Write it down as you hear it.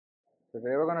So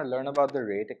today we're going to learn about the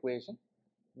rate equation.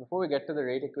 Before we get to the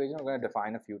rate equation, we're going to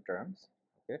define a few terms.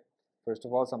 Okay. First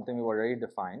of all, something we've already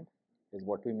defined is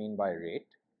what we mean by rate,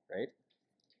 right?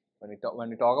 When we talk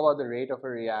about the rate of a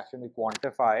reaction, we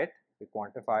quantify it. We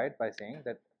quantify it by saying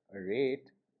that a rate.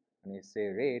 When we say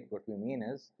rate, what we mean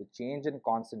is the change in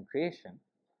concentration.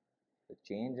 The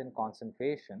change in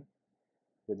concentration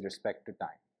with respect to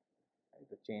time. Right?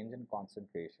 The change in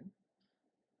concentration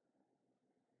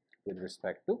with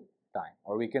respect to time,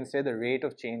 or we can say the rate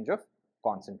of change of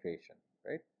concentration,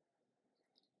 right?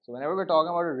 So whenever we're talking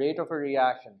about a rate of a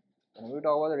reaction, we're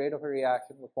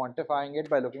quantifying it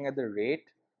by looking at the rate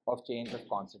of change of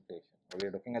concentration, or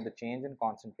we're looking at the change in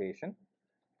concentration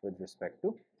with respect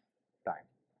to time.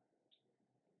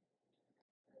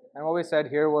 And what we said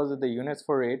here was that the units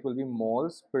for rate will be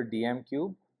moles per dm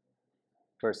cube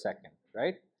per second,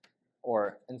 right?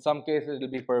 Or in some cases it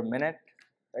will be per minute,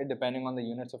 right, depending on the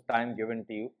units of time given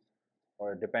to you,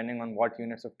 or depending on what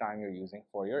units of time you're using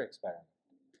for your experiment.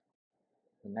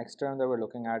 The next term that we're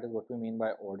looking at is what we mean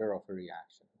by order of a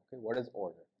reaction. Okay, what is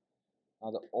order?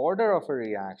 Now the order of a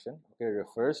reaction, okay,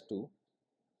 refers to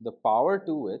the power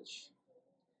to which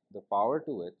the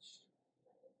concentration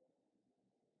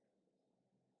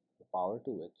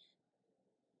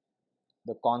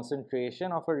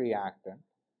of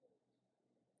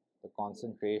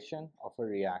a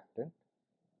reactant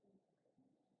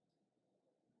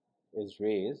is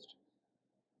raised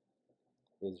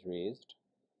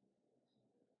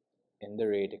in the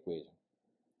rate equation.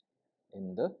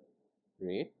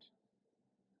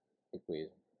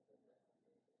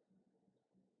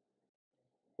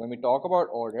 When we talk about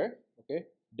order, okay,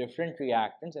 different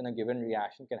reactants in a given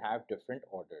reaction can have different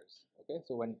orders. Okay,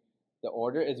 so when the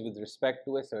order is with respect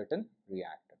to a certain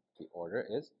reactant, the order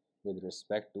is with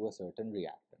respect to a certain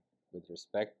reactant, with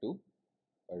respect to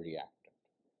a reactant.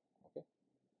 Okay.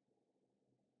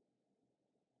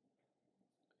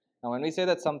 Now, when we say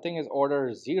that something is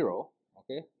order 0,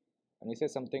 okay, when we say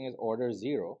something is order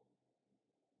 0,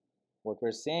 what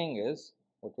we're saying is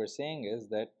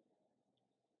that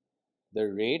the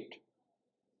rate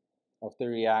of the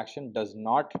reaction does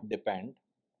not depend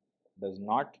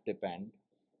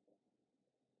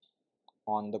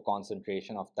on the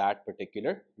concentration of that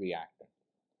particular reactant.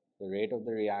 The rate of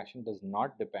the reaction does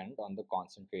not depend on the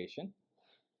concentration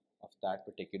of that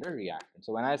particular reactant.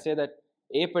 So when I say that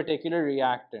a particular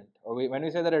reactant, or when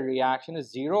we say that a reaction is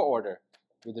 0 order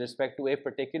with respect to a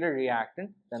particular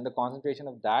reactant, then the concentration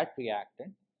of that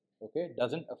reactant, okay,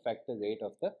 doesn't affect the rate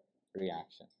of the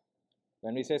reaction.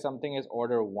 When we say something is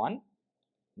order 1,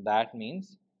 that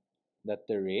means that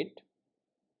the rate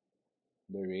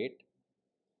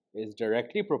is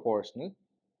directly proportional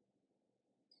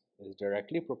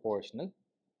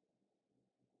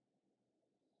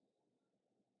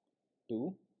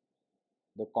to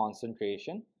the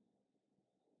concentration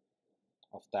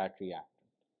of that reactant.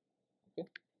 Okay.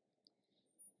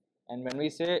 And when we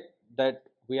say that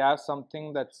we have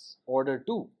something that's order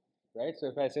 2, right? So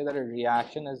if I say that a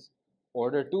reaction is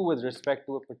order 2 with respect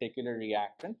to a particular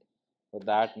reactant, what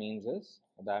that means is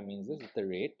that the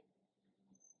rate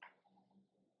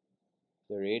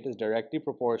is directly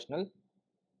proportional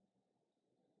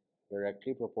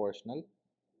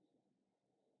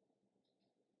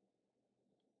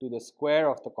to the square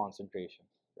of the concentration,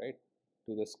 right?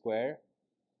 To the square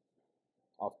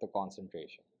of the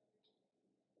concentration.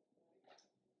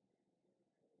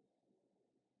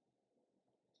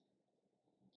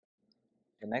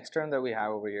 The next term that we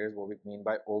have over here is what we mean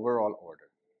by overall order.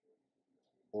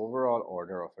 Overall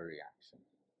order of a reaction.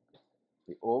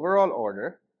 The overall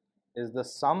order is the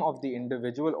sum of the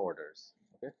individual orders.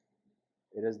 Okay,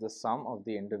 it is the sum of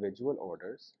the individual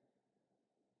orders.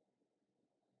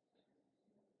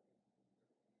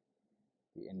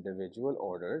 The individual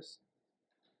orders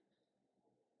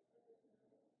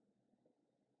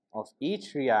of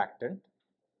each reactant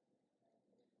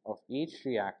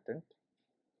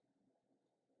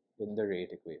in the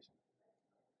rate equation.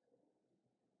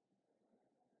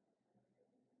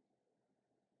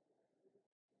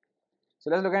 So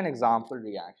let's look at an example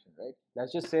reaction, right?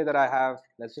 Let's just say that I have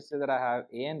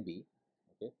A and B.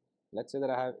 Okay, let's say that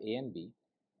I have A and B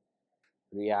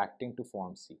reacting to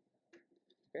form C.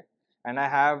 Okay, and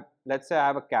let's say I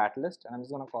have a catalyst, and I'm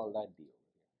just going to call that D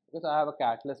because I have a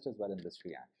catalyst as well in this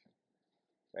reaction,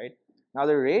 right? Now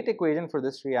the rate equation for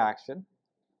this reaction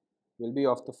will be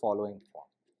of the following form.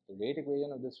 The rate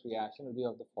equation of this reaction will be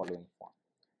of the following form.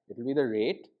 It will be the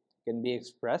rate can be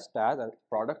expressed as a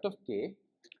product of K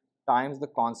times the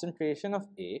concentration of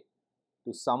A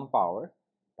to some power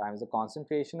times the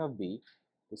concentration of B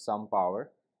to some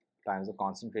power times the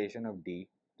concentration of D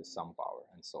to some power,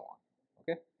 and so on.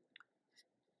 Okay.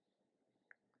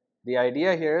 The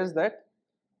idea here is that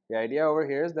the idea over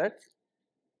here is that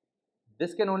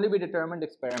this can only be determined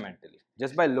experimentally.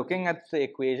 Just by looking at the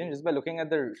equation, just by looking at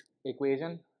the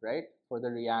equation, right, for the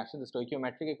reaction, the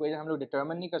stoichiometric equation, हम लोग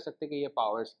determine नहीं कर सकते कि ये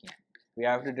powers क्या हैं. We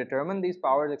have to determine these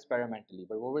powers experimentally.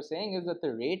 But what we're saying is that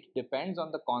the rate depends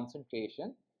on the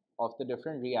concentration of the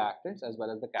different reactants as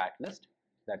well as the catalyst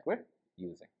that we're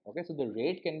using. Okay, so the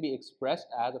rate can be expressed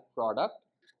as a product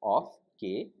of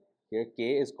K. Here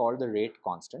K is called the rate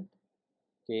constant.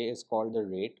 K is called the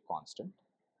rate constant.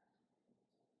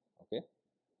 Okay.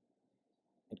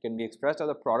 It can be expressed as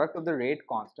a product of the rate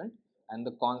constant and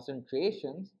the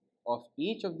concentrations of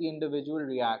each of the individual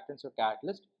reactants or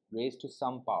catalysts raised to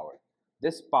some power.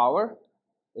 This power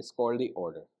is called the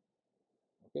order.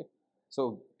 Okay,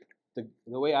 so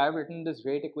the way I've written this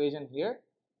rate equation here,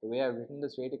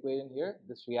 this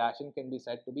reaction can be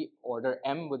said to be order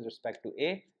M with respect to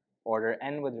A, order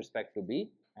N with respect to B,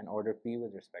 and order P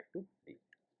with respect to D.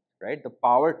 Right? The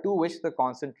power to which the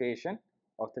concentration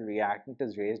of the reactant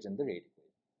is raised in the rate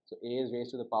equation. So A is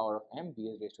raised to the power of M, B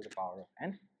is raised to the power of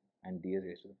N, and D is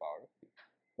raised to the power of P.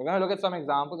 We're going to look at some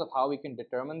examples of how we can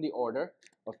determine the order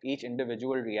of each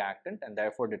individual reactant and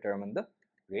therefore determine the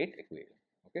rate equation.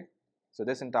 Okay, so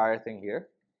this entire thing here,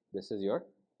 this is your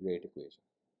rate equation.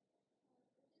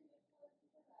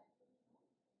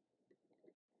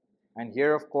 And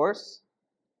here, of course,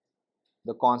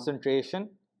 the concentration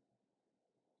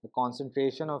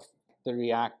of the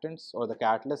reactants or the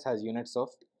catalyst has units of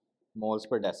moles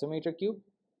per decimeter cube,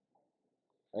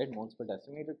 right? Moles per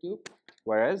decimeter cube,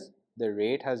 whereas the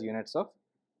rate has units of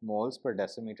moles per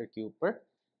decimeter cube per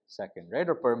second, right?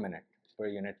 Or per minute, per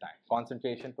unit time,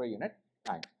 concentration per unit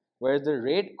time. Whereas the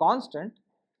rate constant,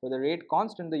 for the rate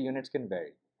constant, the units can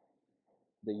vary.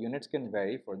 The units can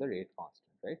vary for the rate constant,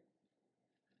 right?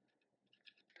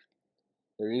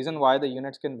 The reason why the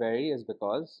units can vary is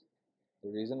because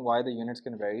you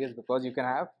can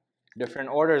have different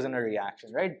orders in a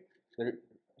reaction, right? The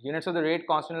units of the rate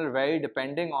constant will vary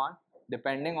depending on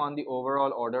the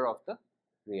overall order of the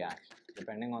reaction.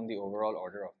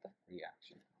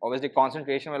 Obviously,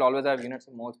 concentration will always have units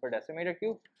of moles per decimeter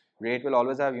cube. Rate will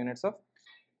always have units of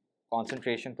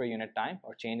concentration per unit time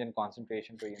or change in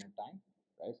concentration per unit time,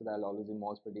 right? So that will always be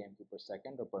moles per dm cube per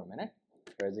second or per minute,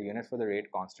 whereas the unit for the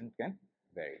rate constant can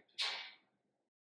vary.